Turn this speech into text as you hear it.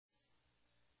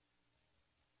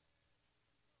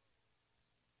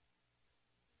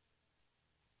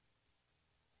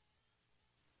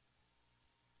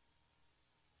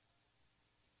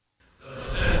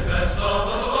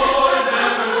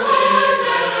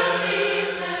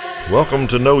Welcome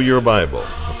to Know Your Bible,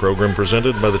 a program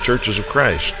presented by the Churches of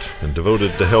Christ and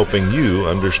devoted to helping you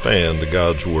understand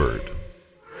God's Word.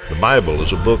 The Bible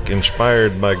is a book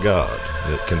inspired by God.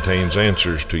 It contains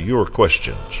answers to your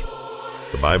questions.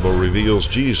 The Bible reveals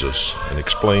Jesus and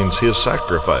explains His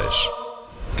sacrifice.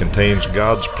 It contains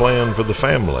God's plan for the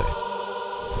family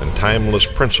and timeless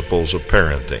principles of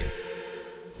parenting.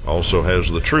 It also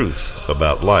has the truth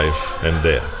about life and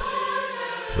death.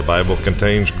 The Bible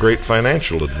contains great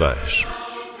financial advice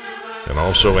and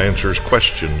also answers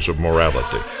questions of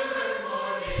morality.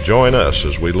 Join us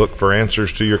as we look for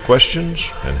answers to your questions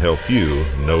and help you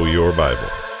know your Bible.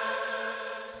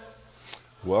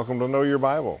 Welcome to Know Your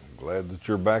Bible. Glad that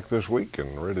you're back this week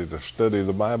and ready to study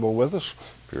the Bible with us.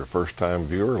 If you're a first-time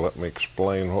viewer, let me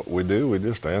explain what we do. We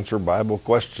just answer Bible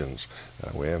questions.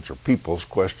 We answer people's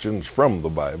questions from the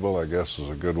Bible, I guess is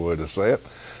a good way to say it.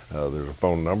 There's a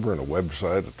phone number and a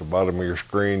website at the bottom of your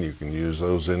screen. You can use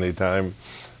those anytime.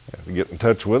 Get in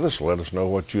touch with us. Let us know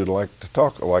what you'd like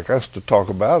us to talk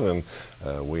about, and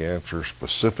we answer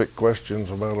specific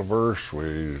questions about a verse.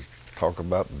 We talk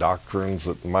about doctrines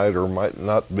that might or might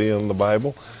not be in the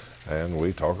Bible, and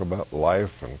we talk about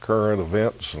life and current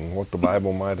events and what the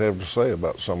Bible might have to say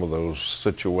about some of those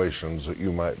situations that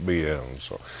you might be in.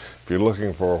 So if you're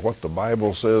looking for what the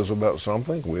Bible says about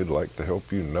something, we'd like to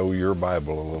help you know your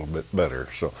Bible a little bit better.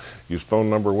 So use phone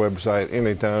number, website,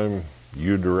 anytime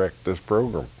you direct this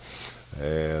program.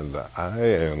 And I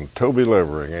and Toby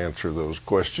Levering answer those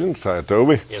questions. Hi,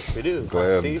 Toby. Yes, we do.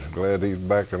 Glad he's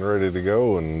back and ready to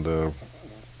go. And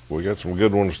we got some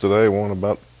good ones today. One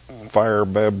about fire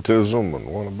baptism and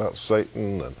one about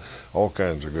Satan and all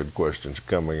kinds of good questions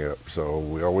coming up. So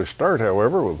we always start,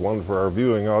 however, with one for our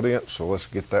viewing audience. So let's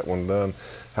get that one done.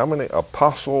 How many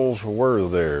apostles were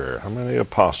there? How many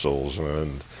apostles?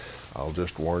 And I'll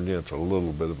just warn you, it's a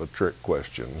little bit of a trick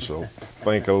question, so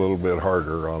think a little bit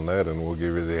harder on that, and we'll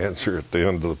give you the answer at the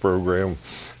end of the program.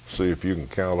 See if you can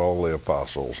count all the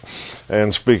apostles.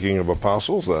 And speaking of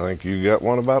apostles, I think you got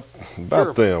one about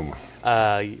Sure. them.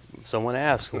 Someone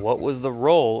asked, what was the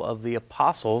role of the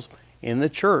apostles in the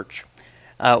church?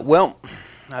 Well,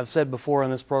 I've said before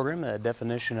in this program, the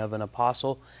definition of an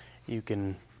apostle, you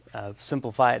can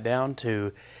simplify it down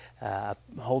to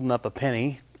holding up a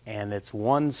penny, and it's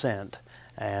 1 cent.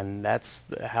 And that's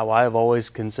how I've always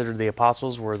considered the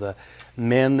apostles were the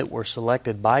men that were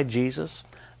selected by Jesus.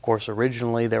 Of course,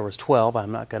 originally there was 12.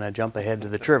 I'm not going to jump ahead to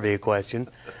the trivia question.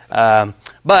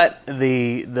 But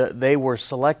they were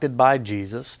selected by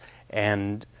Jesus,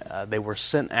 and they were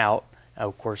sent out,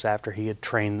 of course, after He had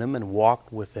trained them and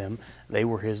walked with them. They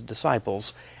were His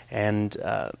disciples, and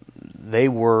they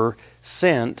were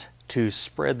sent to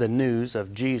spread the news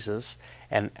of Jesus.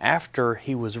 And after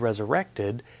He was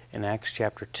resurrected, in Acts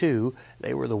chapter 2,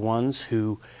 they were the ones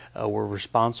who were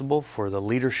responsible for the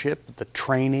leadership, the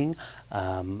training,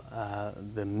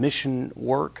 the mission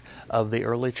work of the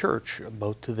early church,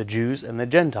 both to the Jews and the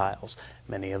Gentiles.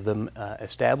 Many of them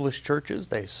established churches.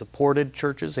 They supported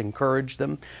churches, encouraged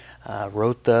them,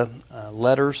 wrote the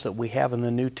letters that we have in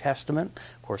the New Testament.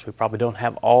 Of course, we probably don't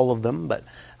have all of them, but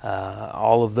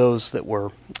all of those that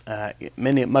were,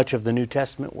 much of the New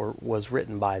Testament was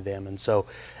written by them. And so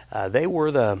they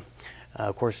were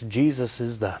of course, Jesus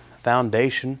is the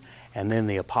foundation, and then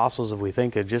the apostles, if we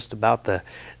think of just about the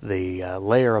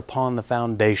layer upon the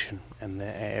foundation, and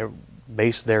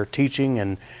base their teaching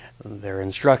and their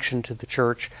instruction to the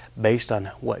church based on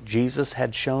what Jesus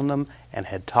had shown them and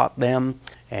had taught them,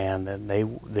 and then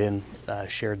they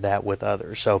shared that with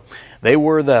others. So they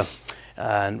were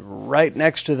right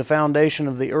next to the foundation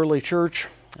of the early church,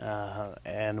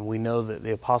 and we know that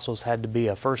the apostles had to be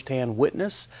a first-hand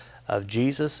witness of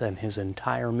Jesus and His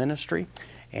entire ministry,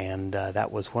 and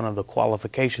that was one of the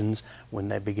qualifications when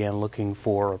they began looking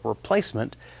for a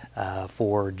replacement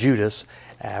for Judas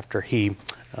after he,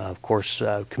 of course,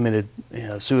 committed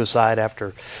suicide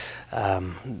after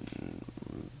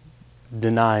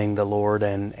denying the Lord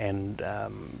and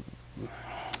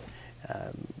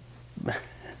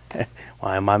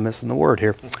why am I missing the word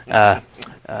here?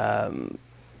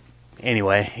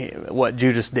 Anyway, what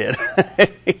Judas did.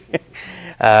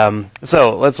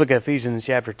 So let's look at Ephesians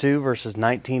chapter 2, verses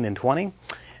 19 and 20. It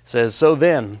says, "So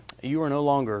then, you are no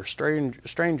longer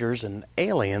strangers and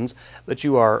aliens, but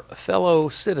you are fellow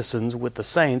citizens with the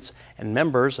saints and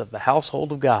members of the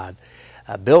household of God,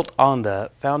 built on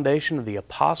the foundation of the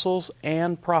apostles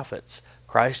and prophets,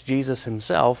 Christ Jesus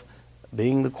Himself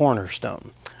being the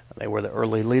cornerstone." They were the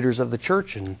early leaders of the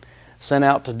church and sent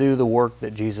out to do the work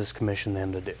that Jesus commissioned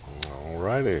them to do. All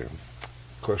righty.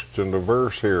 Question to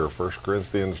verse here, 1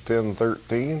 Corinthians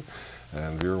 10:13.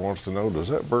 And viewer wants to know, does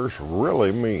that verse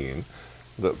really mean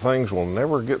that things will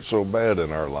never get so bad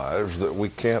in our lives that we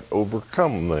can't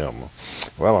overcome them.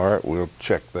 Well, all right, we'll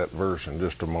check that verse in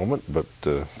just a moment, but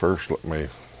first let me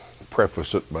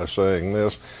preface it by saying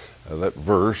this. That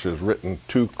verse is written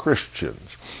to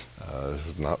Christians. This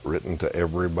is not written to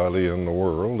everybody in the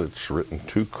world. It's written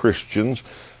to Christians.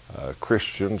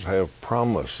 Christians have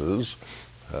promises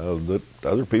that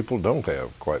other people don't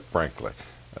have, quite frankly.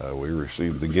 We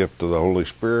receive the gift of the Holy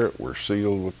Spirit. We're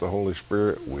sealed with the Holy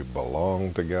Spirit. We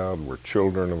belong to God. We're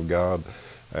children of God.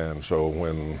 And so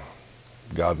when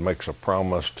God makes a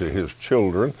promise to his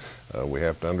children, we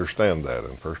have to understand that.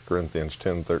 And 1 Corinthians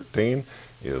 10:13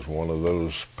 is one of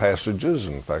those passages.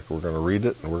 In fact, we're going to read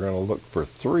it, and we're going to look for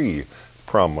 3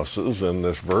 promises in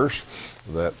this verse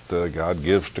that God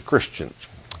gives to Christians.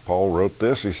 Paul wrote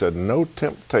this. He said, "No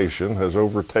temptation has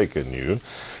overtaken you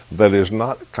that is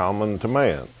not common to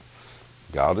man.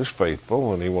 God is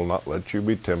faithful, and he will not let you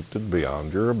be tempted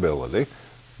beyond your ability.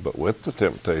 But with the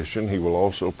temptation, he will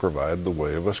also provide the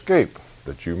way of escape,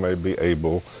 that you may be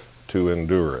able to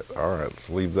endure it." All right, let's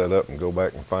leave that up and go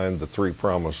back and find the 3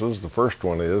 promises. The first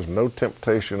one is, no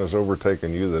temptation has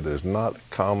overtaken you that is not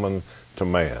common to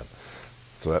man.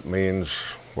 So that means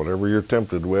whatever you're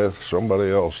tempted with, somebody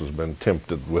else has been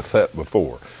tempted with that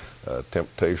before.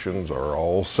 Temptations are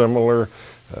all similar.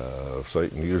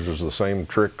 Satan uses the same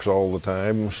tricks all the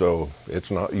time, so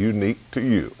it's not unique to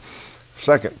you.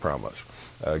 Second promise,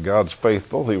 God's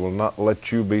faithful. He will not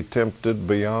let you be tempted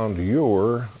beyond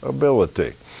your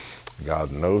ability.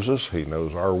 God knows us. He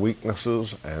knows our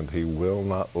weaknesses, and he will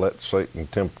not let Satan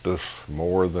tempt us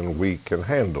more than we can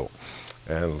handle.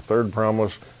 And the third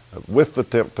promise, with the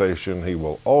temptation, he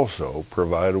will also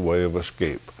provide a way of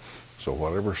escape. So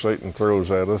whatever Satan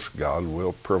throws at us, God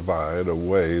will provide a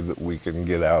way that we can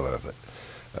get out of it,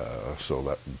 so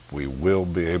that we will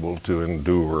be able to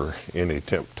endure any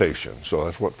temptation. So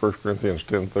that's what 1 Corinthians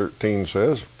 10:13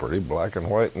 says, pretty black and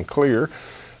white and clear,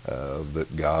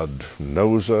 that God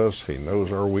knows us. He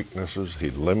knows our weaknesses.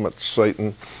 He limits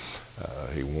Satan.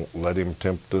 He won't let him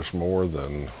tempt us more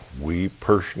than we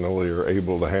personally are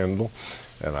able to handle.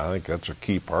 And I think that's a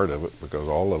key part of it, because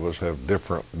all of us have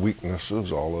different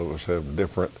weaknesses. All of us have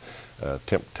different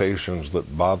temptations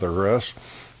that bother us.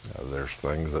 There's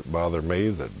things that bother me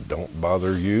that don't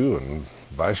bother you, and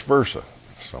vice versa.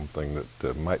 Something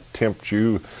that might tempt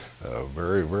you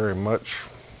very, very much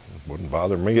wouldn't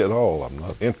bother me at all. I'm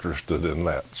not interested in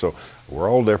that. So we're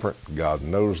all different. God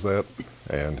knows that,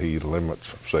 and he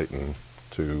limits Satan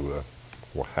to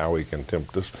how he can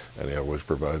tempt us, and he always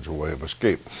provides a way of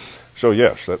escape. So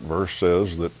yes, that verse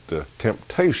says that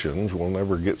temptations will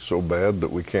never get so bad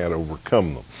that we can't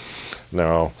overcome them.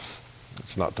 Now,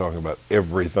 it's not talking about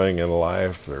everything in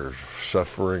life. There's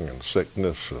suffering and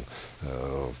sickness and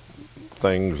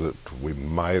things that we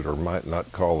might or might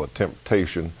not call a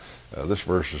temptation. This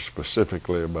verse is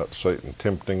specifically about Satan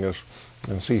tempting us.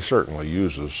 And he certainly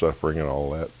uses suffering and all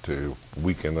that to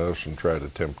weaken us and try to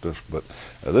tempt us. But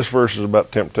this verse is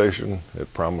about temptation.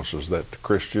 It promises that to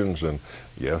Christians. And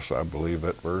yes, I believe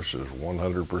that verse is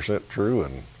 100% true.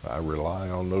 And I rely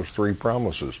on those 3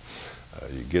 promises.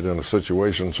 You get in a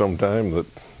situation sometime that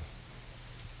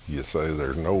you say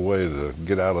there's no way to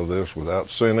get out of this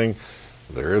without sinning.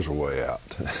 There is a way out.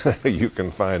 You can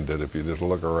find it if you just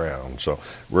look around. So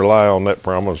rely on that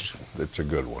promise. It's a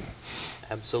good one.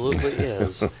 Absolutely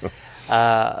is.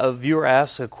 A viewer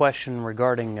asks a question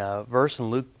regarding a verse in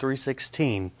Luke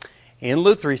 3:16. In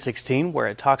Luke 3:16, where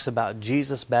it talks about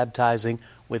Jesus baptizing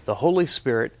with the Holy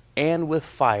Spirit and with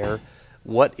fire,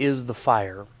 what is the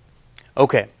fire?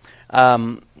 Okay.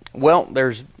 Well,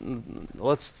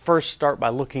 let's first start by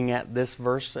looking at this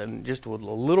verse and just with a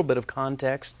little bit of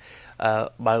context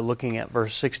by looking at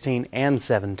verse 16 and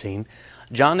 17.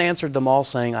 John answered them all,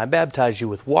 saying, I baptize you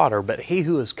with water, but he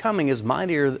who is coming is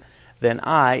mightier than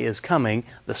I is coming,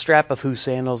 the strap of whose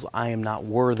sandals I am not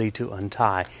worthy to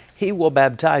untie. He will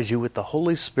baptize you with the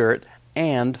Holy Spirit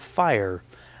and fire.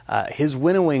 His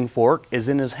winnowing fork is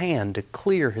in his hand to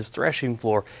clear his threshing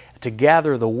floor, to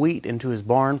gather the wheat into his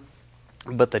barn,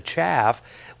 but the chaff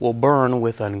will burn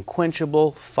with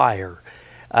unquenchable fire.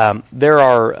 There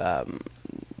are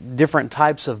different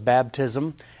types of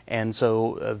baptism. And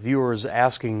so viewers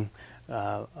asking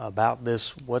about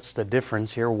this, what's the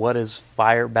difference here? What is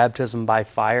fire, baptism by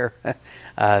fire?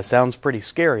 Sounds pretty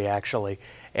scary, actually.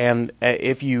 And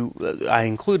I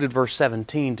included verse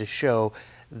 17 to show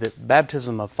that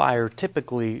baptism of fire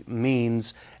typically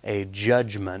means a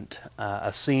judgment,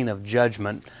 a scene of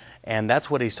judgment. And that's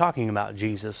what he's talking about,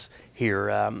 Jesus, here.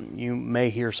 You may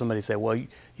hear somebody say, well,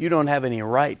 you don't have any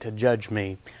right to judge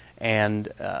me.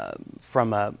 And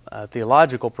from a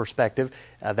theological perspective,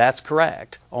 that's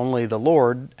correct. Only the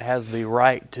Lord has the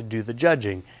right to do the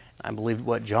judging. I believe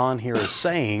what John here is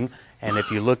saying, and if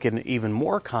you look in even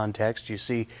more context, you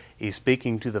see he's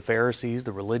speaking to the Pharisees,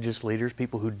 the religious leaders,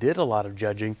 people who did a lot of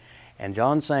judging, and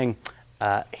John's saying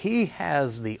he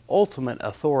has the ultimate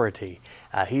authority.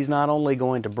 He's not only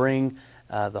going to bring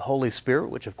the Holy Spirit,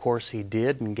 which of course he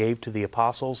did and gave to the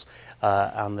apostles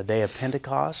on the day of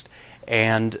Pentecost,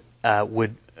 and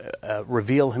would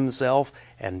reveal himself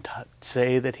and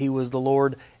say that he was the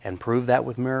Lord and prove that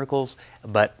with miracles,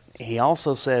 but he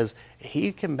also says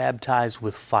he can baptize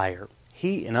with fire.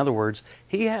 In other words,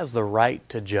 he has the right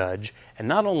to judge, and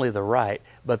not only the right,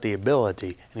 but the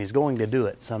ability, and he's going to do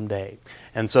it someday.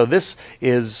 And so this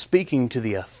is speaking to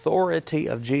the authority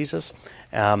of Jesus.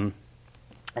 John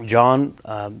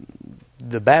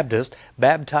the Baptist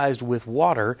baptized with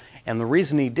water, and the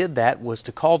reason he did that was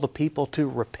to call the people to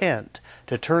repent,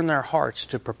 to turn their hearts,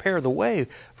 to prepare the way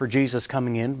for Jesus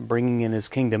coming in, bringing in his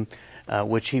kingdom,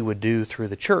 which he would do through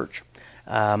the church.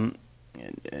 When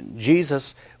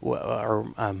Jesus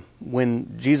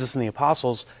and the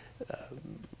apostles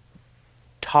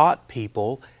taught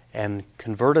people and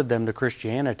converted them to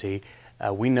Christianity,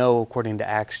 we know, according to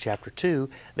Acts chapter 2,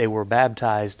 they were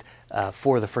baptized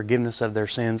for the forgiveness of their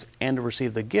sins and to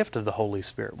receive the gift of the Holy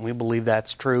Spirit. We believe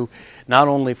that's true not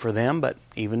only for them, but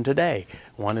even today.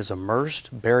 One is immersed,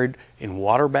 buried in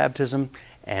water baptism,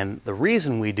 and the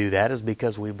reason we do that is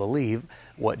because we believe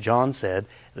what John said,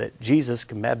 that Jesus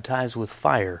can baptize with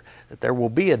fire, that there will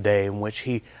be a day in which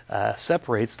he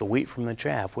separates the wheat from the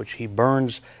chaff, which he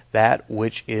burns that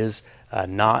which is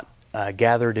not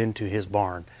gathered into his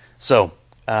barn. So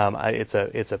it's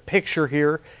a picture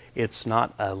here. It's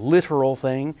not a literal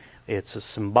thing. It's a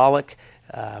symbolic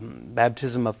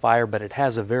baptism of fire, but it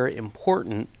has a very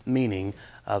important meaning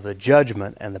of the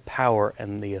judgment and the power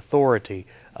and the authority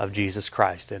of Jesus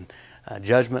Christ. And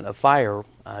judgment of fire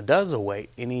does await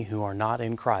any who are not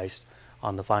in Christ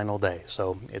on the final day.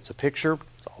 So it's a picture.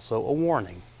 It's also a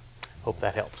warning. Hope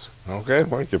that helps. Okay,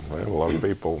 thank you. A lot of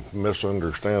people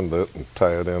misunderstand that and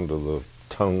tie it into the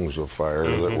tongues of fire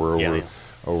that were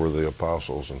over the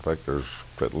apostles. In fact, there's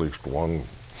at least one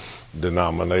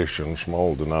denomination,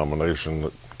 small denomination,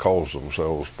 that calls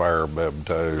themselves fire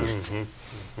baptized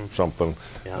something.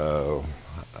 Yeah.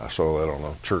 I saw that on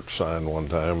a church sign one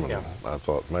time, and I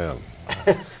thought, man,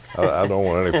 I don't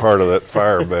want any part of that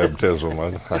fire baptism.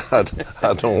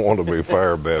 I don't want to be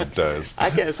fire baptized.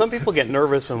 Some people get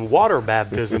nervous in water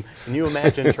baptism. Can you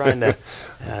imagine trying to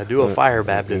do a fire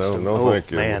baptism? No, thank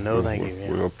you. Man, no, thank you.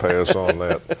 We'll pass on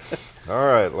that. All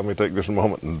right, let me take just a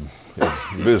moment and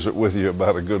visit with you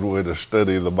about a good way to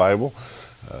study the Bible.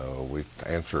 We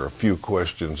answer a few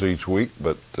questions each week,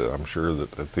 but I'm sure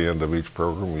that at the end of each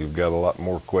program you've got a lot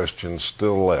more questions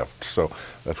still left. So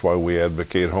that's why we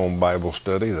advocate home Bible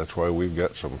study. That's why we've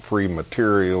got some free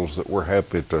materials that we're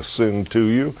happy to send to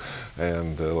you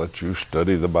and let you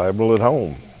study the Bible at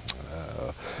home.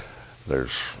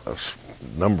 There's a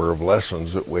number of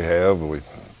lessons that we have. We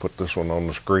put this one on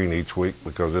the screen each week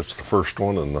because it's the first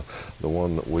one and the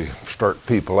one that we start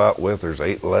people out with. There's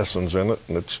 8 lessons in it,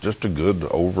 and it's just a good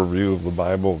overview of the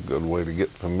Bible, a good way to get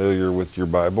familiar with your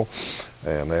Bible.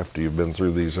 And after you've been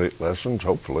through these 8 lessons,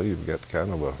 hopefully you've got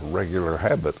kind of a regular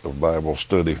habit of Bible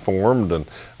study formed and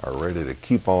are ready to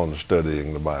keep on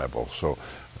studying the Bible. So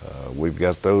we've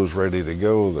got those ready to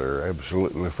go. They're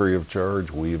absolutely free of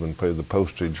charge. We even pay the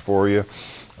postage for you.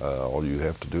 All you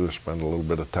have to do is spend a little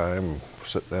bit of time,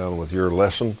 sit down with your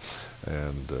lesson,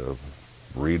 and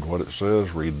read what it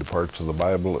says, read the parts of the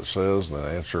Bible it says, and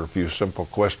then answer a few simple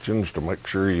questions to make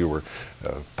sure you were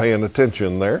paying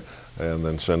attention there, and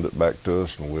then send it back to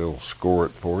us, and we'll score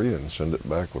it for you and send it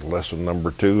back with lesson number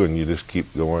 2, and you just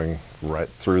keep going right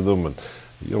through them, and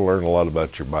you'll learn a lot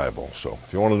about your Bible. So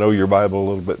if you want to know your Bible a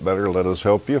little bit better, let us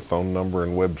help you. Phone number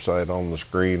and website on the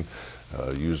screen.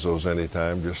 Use those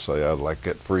anytime. Just say, I'd like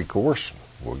that free course.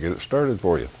 We'll get it started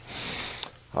for you.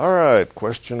 All right,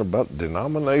 question about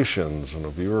denominations. And a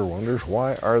viewer wonders,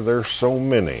 why are there so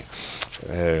many?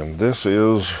 And this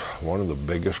is one of the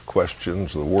biggest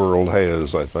questions the world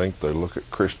has, I think. They look at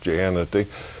Christianity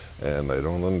and they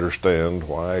don't understand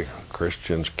why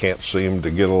Christians can't seem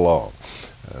to get along.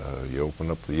 You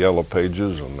open up the Yellow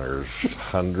Pages and there's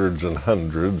hundreds and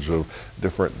hundreds of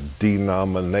different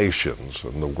denominations.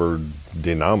 And the word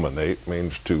denominate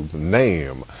means to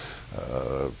name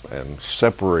and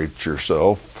separate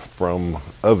yourself from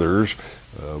others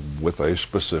with a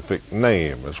specific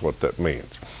name is what that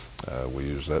means. We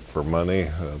use that for money.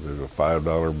 There's a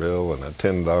 $5 bill and a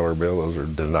 $10 bill. Those are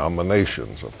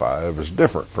denominations. A 5 is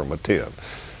different from a 10.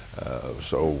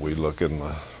 So we look in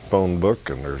the phone book,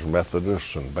 and there's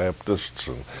Methodists and Baptists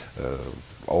and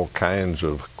all kinds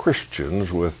of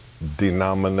Christians with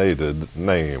denominated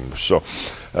names. So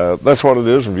that's what it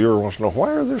is. And viewer wants to know,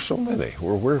 why are there so many?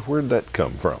 Where'd that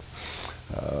come from?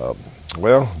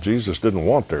 Well, Jesus didn't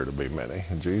want there to be many.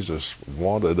 Jesus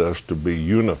wanted us to be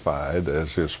unified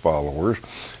as his followers,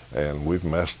 and we've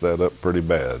messed that up pretty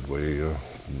bad. We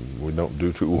don't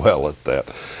do too well at that.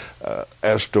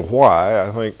 As to why,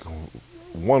 I think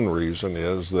one reason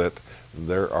is that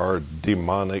there are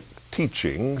demonic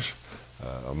teachings,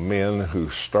 men who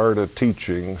start a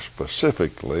teaching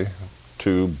specifically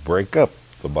to break up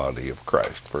the body of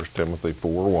Christ. 1 Timothy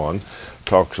 4:1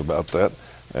 talks about that.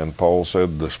 And Paul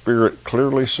said, the Spirit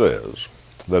clearly says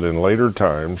that in later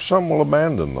times some will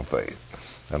abandon the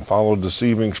faith and follow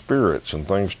deceiving spirits and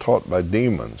things taught by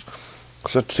demons.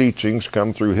 Such teachings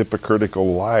come through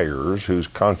hypocritical liars whose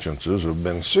consciences have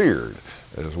been seared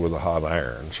as with a hot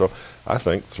iron. So I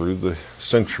think through the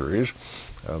centuries,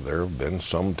 there have been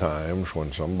some times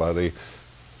when somebody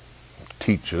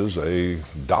teaches a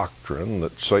doctrine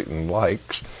that Satan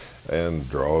likes and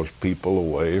draws people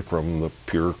away from the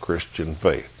pure Christian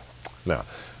faith. Now,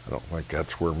 I don't think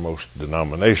that's where most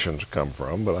denominations come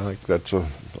from, but I think that's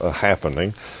a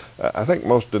happening. I think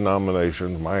most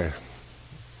denominations, my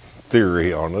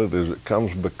theory on it is it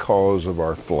comes because of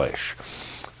our flesh.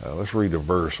 Let's read a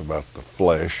verse about the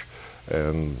flesh,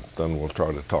 and then we'll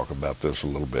try to talk about this a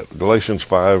little bit. Galatians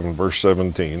 5 and verse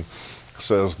 17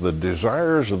 says, the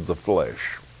desires of the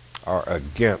flesh are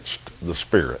against the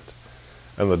Spirit,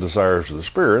 and the desires of the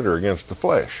Spirit are against the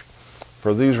flesh.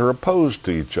 For these are opposed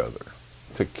to each other,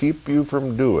 to keep you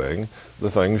from doing the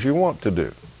things you want to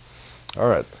do. All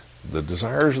right, the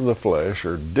desires of the flesh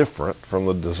are different from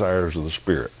the desires of the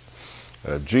Spirit.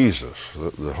 Jesus,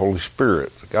 the Holy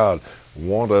Spirit, God,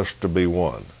 want us to be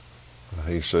one.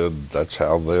 He said that's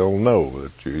how they'll know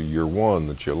that you're one,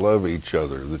 that you love each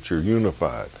other, that you're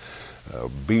unified.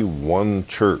 Be one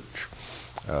church.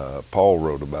 Paul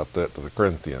wrote about that to the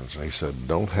Corinthians. He said,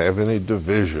 don't have any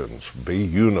divisions. Be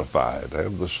unified.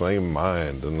 Have the same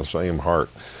mind and the same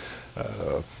heart.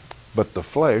 But the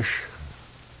flesh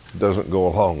doesn't go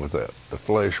along with that. The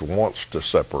flesh wants to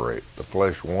separate. The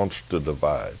flesh wants to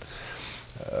divide.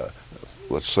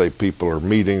 Let's say people are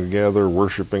meeting together,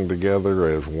 worshiping together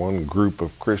as one group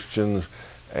of Christians,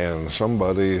 and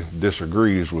somebody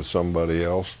disagrees with somebody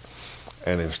else.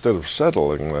 And instead of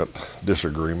settling that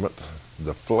disagreement,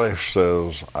 the flesh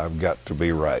says, I've got to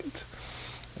be right.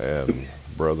 And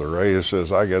Brother A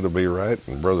says, I got to be right.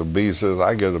 And Brother B says,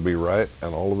 I got to be right.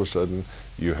 And all of a sudden,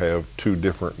 you have two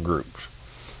different groups.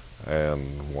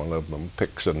 And one of them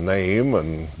picks a name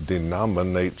and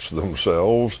denominates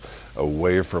themselves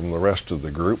away from the rest of the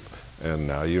group. And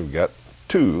now you've got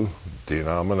two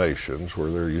denominations where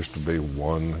there used to be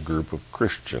one group of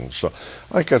Christians. So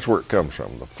I think that's where it comes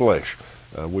from, the flesh.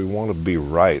 We want to be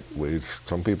right.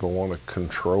 Some people want to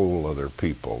control other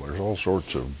people. There's all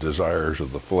sorts of desires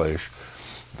of the flesh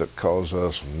that cause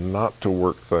us not to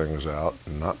work things out,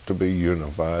 not to be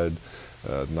unified,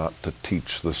 not to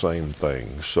teach the same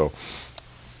things. So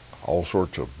all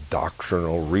sorts of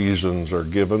doctrinal reasons are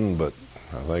given, but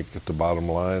I think at the bottom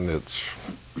line, it's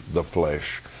the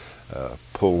flesh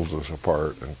pulls us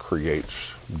apart and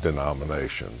creates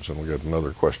denominations. And we've got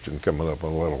another question coming up in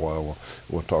a little while.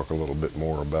 We'll talk a little bit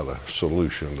more about a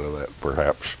solution to that,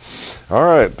 perhaps. All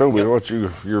right, Toby, what's your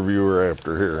viewer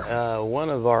after here? One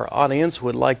of our audience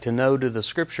would like to know, do the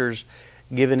Scriptures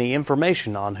give any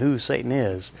information on who Satan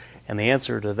is? And the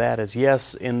answer to that is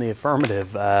yes, in the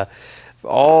affirmative.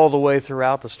 All the way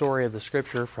throughout the story of the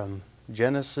Scripture, from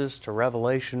Genesis to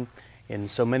Revelation, in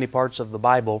so many parts of the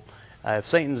Bible,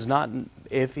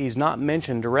 if he's not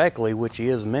mentioned directly, which he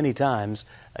is many times,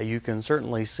 you can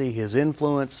certainly see his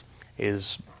influence,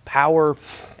 his power,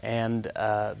 and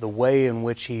the way in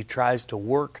which he tries to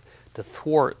work to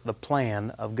thwart the plan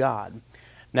of God.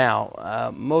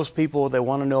 Now, most people, they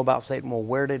want to know about Satan. Well,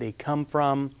 where did he come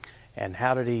from? And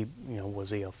how did he,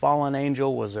 was he a fallen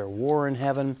angel? Was there war in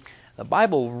heaven? The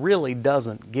Bible really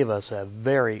doesn't give us a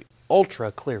very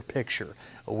ultra clear picture.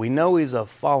 We know he's a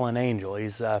fallen angel.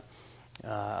 He's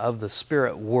of the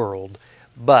spirit world.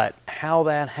 But how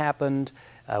that happened,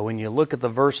 when you look at the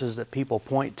verses that people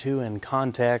point to in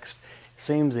context, it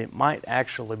seems it might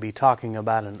actually be talking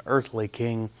about an earthly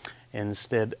king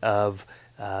instead of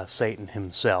Satan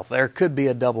himself. There could be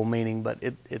a double meaning, but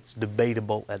it's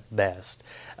debatable at best.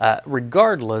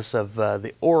 Regardless of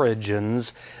the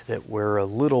origins that we're a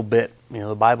little bit,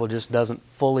 the Bible just doesn't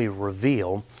fully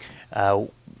reveal,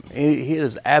 he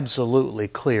is absolutely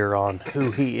clear on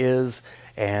who he is,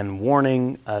 and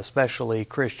warning especially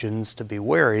Christians to be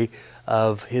wary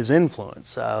of his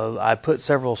influence. I put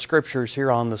several scriptures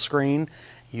here on the screen.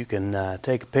 You can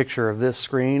take a picture of this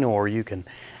screen, or you can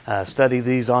study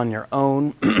these on your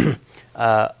own.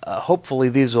 Hopefully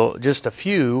these will, just a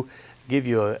few, give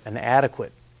you an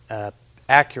adequate,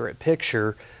 accurate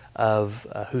picture of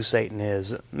who Satan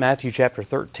is. Matthew chapter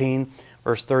 13,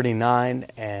 verse 39,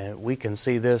 and we can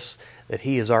see this, that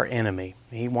he is our enemy.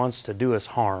 He wants to do us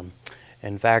harm.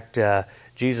 In fact,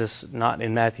 Jesus, not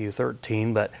in Matthew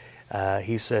 13, but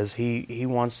he says he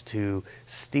wants to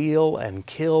steal and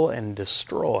kill and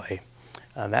destroy.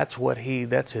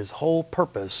 That's his whole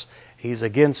purpose. He's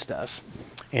against us.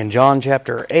 In John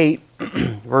chapter 8,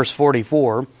 verse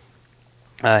 44,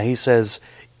 he says,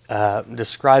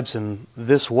 describes him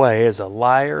this way, as a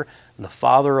liar, the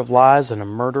father of lies, and a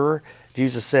murderer.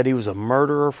 Jesus said he was a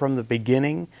murderer from the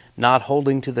beginning, not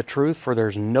holding to the truth, for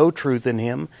there's no truth in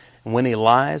him. And when he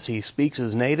lies, he speaks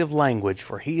his native language,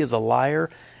 for he is a liar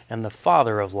and the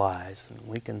father of lies. And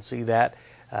we can see that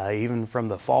even from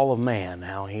the fall of man,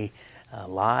 how he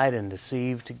lied and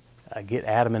deceived to get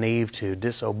Adam and Eve to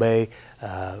disobey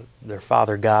their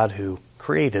Father God who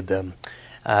created them.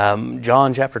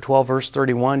 John chapter 12, verse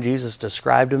 31, Jesus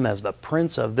described him as the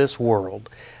prince of this world.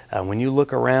 When you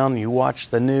look around, you watch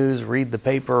the news, read the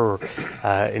paper, or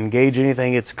engage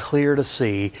anything, it's clear to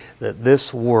see that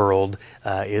this world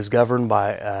is governed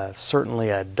by certainly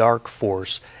a dark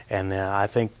force, and I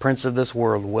think prince of this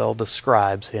world well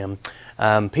describes him.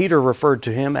 Peter referred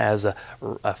to him as a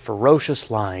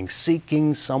ferocious lion,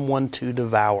 seeking someone to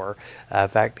devour. In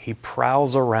fact, he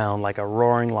prowls around like a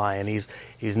roaring lion.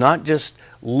 He's not just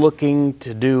looking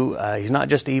to do, he's not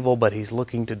just evil, but he's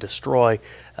looking to destroy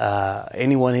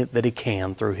anyone that he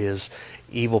can through his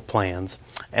evil plans.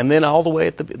 And then all the way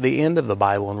at the end of the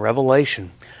Bible in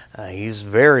Revelation, he's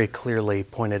very clearly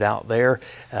pointed out there.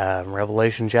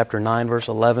 Revelation chapter 9, verse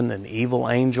 11, an evil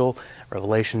angel.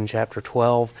 Revelation chapter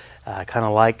 12, kind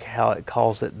of like how it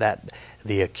calls it, that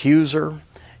the accuser,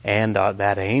 and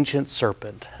that ancient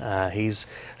serpent. He's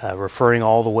referring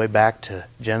all the way back to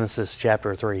Genesis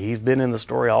chapter 3. He's been in the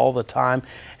story all the time,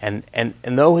 and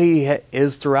though he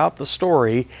is throughout the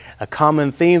story, a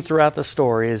common theme throughout the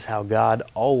story is how God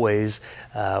always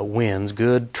wins.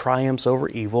 Good triumphs over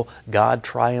evil. God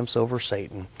triumphs over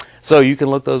Satan. So you can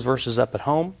look those verses up at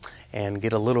home and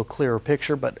get a little clearer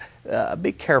picture, but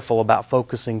be careful about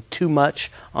focusing too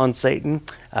much on Satan.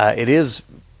 It is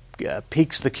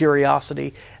piques the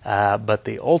curiosity, but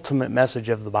the ultimate message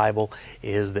of the Bible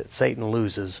is that Satan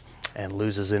loses, and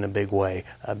loses in a big way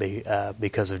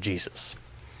because of Jesus.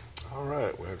 All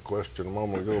right, we had a question a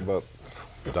moment ago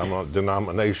about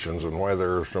denominations and why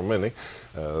there are so many.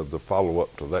 The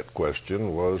follow-up to that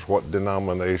question was, what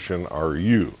denomination are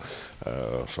you?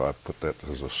 So I put that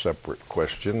as a separate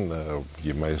question.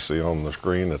 You may see on the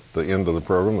screen at the end of the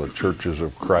program, the Churches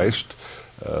of Christ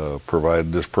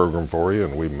provide this program for you,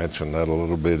 and we mention that a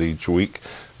little bit each week.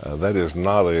 That is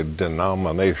not a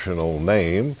denominational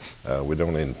name. We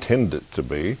don't intend it to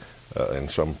be. In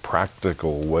some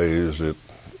practical ways it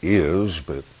is,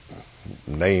 but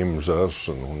names us,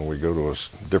 and when we go to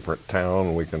a different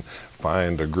town, we can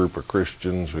find a group of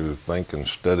Christians who think and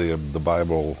study the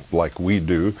Bible like we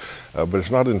do, but it's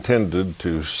not intended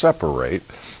to separate.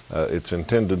 It's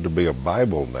intended to be a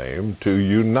Bible name to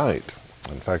unite.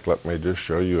 In fact, let me just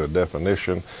show you a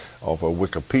definition off of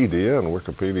Wikipedia, and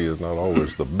Wikipedia is not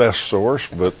always the best source,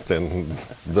 but then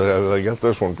they got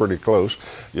this one pretty close.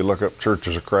 You look up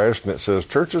Churches of Christ, and it says,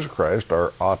 Churches of Christ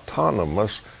are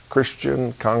autonomous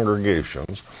Christian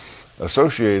congregations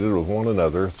associated with one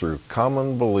another through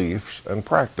common beliefs and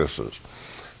practices.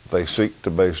 They seek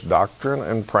to base doctrine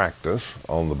and practice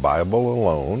on the Bible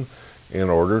alone in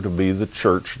order to be the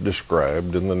church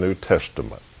described in the New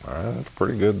Testament. All right, that's a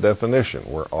pretty good definition.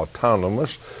 We're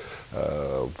autonomous,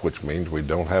 which means we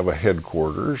don't have a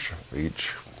headquarters.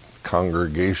 Each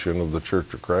congregation of the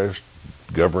Church of Christ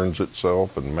governs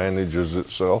itself and manages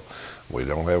itself. We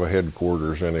don't have a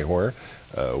headquarters anywhere.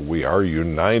 We are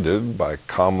united by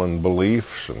common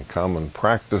beliefs and common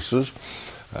practices,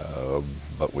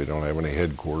 but we don't have any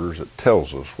headquarters that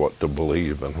tells us what to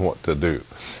believe and what to do.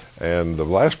 And the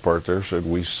last part there said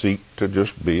we seek to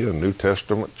just be a New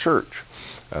Testament church.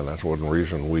 And that's one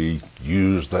reason we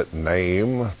use that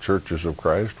name, Churches of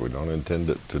Christ. We don't intend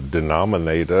it to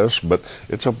denominate us, but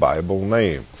it's a Bible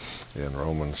name. In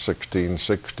Romans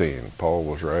 16:16, Paul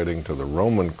was writing to the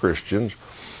Roman Christians,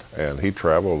 and he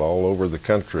traveled all over the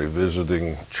country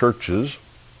visiting churches.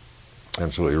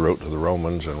 And so he wrote to the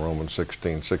Romans in Romans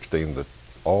 16:16 that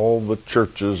all the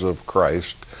churches of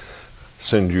Christ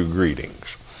send you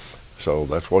greetings. So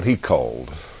that's what he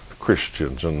called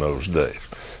Christians in those days.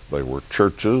 They were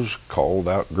churches, called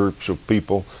out groups of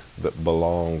people that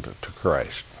belonged to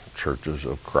Christ, churches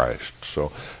of Christ.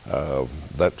 So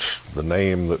that's the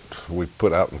name that we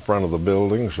put out in front of the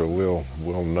building, so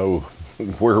we'll know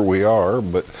where we are,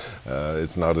 but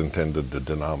it's not intended to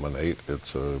denominate.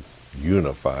 It's a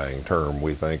unifying term,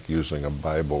 we think, using a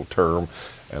Bible term,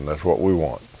 and that's what we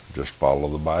want. Just follow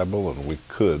the Bible and we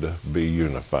could be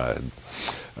unified.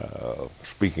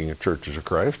 Speaking of churches of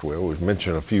Christ, we always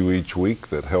mention a few each week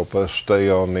that help us stay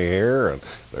on the air, and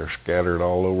they're scattered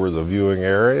all over the viewing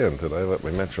area. And today let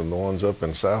me mention the ones up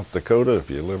in South Dakota.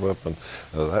 If you live up in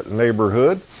that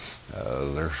neighborhood,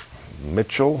 there's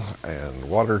Mitchell and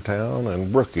Watertown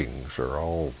and Brookings are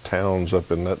all towns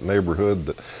up in that neighborhood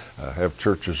that have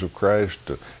churches of Christ,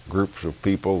 groups of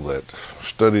people that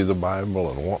study the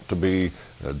Bible and want to be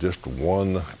just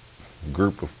one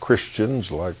group of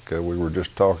Christians like we were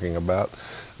just talking about,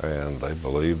 and they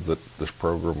believe that this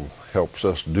program helps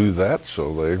us do that,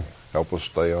 so they help us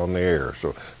stay on the air. So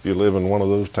if you live in one of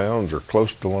those towns or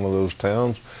close to one of those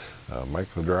towns, make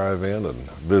the drive in and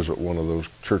visit one of those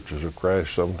churches of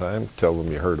Christ sometime. Tell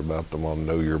them you heard about them on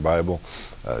Know Your Bible.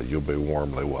 You'll be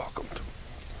warmly welcomed.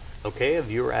 Okay, a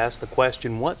viewer asked the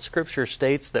question, what scripture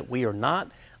states that we are not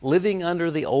living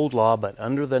under the old law but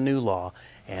under the new law?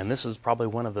 And this is probably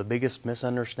one of the biggest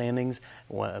misunderstandings,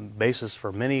 basis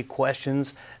for many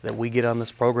questions that we get on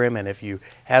this program. And if you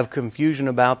have confusion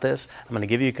about this, I'm going to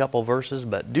give you a couple verses,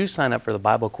 but do sign up for the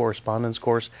Bible correspondence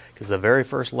course because the very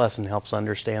first lesson helps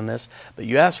understand this. But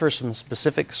you asked for some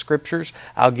specific scriptures.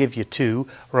 I'll give you two.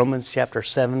 Romans chapter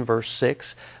 7, verse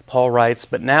 6. Paul writes,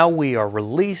 "But now we are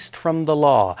released from the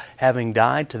law, having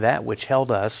died to that which held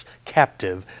us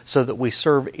captive, so that we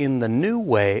serve in the new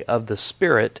way of the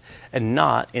Spirit and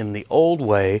not in the old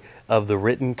way of the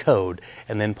written code."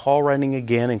 And then Paul writing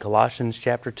again in Colossians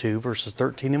chapter 2, verses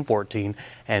 13 and 14,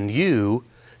 "And you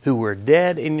who were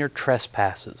dead in your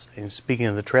trespasses," and speaking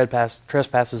of the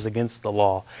trespasses against the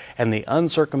law, "and the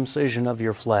uncircumcision of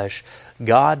your flesh,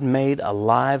 God made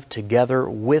alive together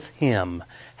with Him,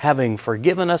 having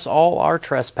forgiven us all our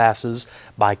trespasses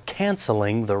by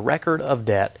canceling the record of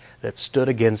debt that stood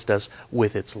against us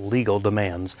with its legal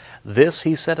demands. This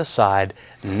He set aside,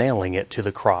 nailing it to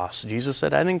the cross." Jesus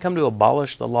said, "I didn't come to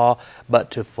abolish the law,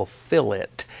 but to fulfill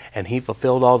it." And He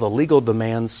fulfilled all the legal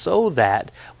demands so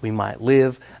that we might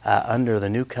live under the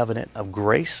new covenant of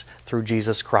grace through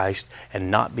Jesus Christ and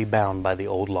not be bound by the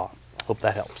old law. Hope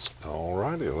that helps. All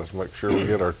righty, let's make sure we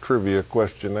get our trivia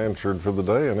question answered for the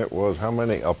day, and it was, how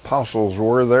many apostles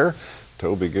were there?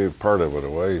 Toby gave part of it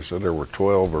away. He said there were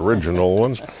 12 original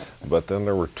ones, but then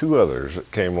there were 2 others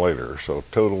that came later. So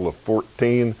total of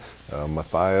 14.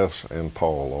 Matthias and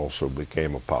Paul also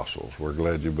became apostles. We're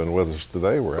glad you've been with us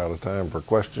today. We're out of time for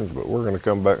questions, but we're going to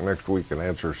come back next week and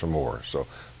answer some more. So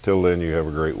till then, you have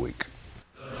a great week.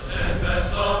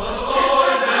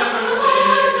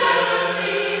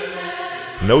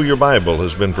 Know Your Bible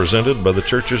has been presented by the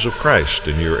Churches of Christ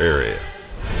in your area.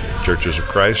 Churches of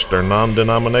Christ are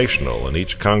non-denominational, and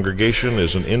each congregation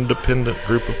is an independent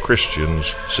group of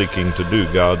Christians seeking to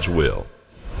do God's will.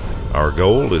 Our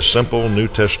goal is simple New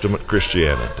Testament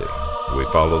Christianity. We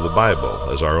follow the Bible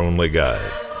as our only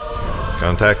guide.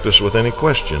 Contact us with any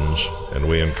questions, and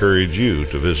we encourage you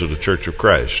to visit a Church of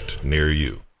Christ near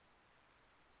you.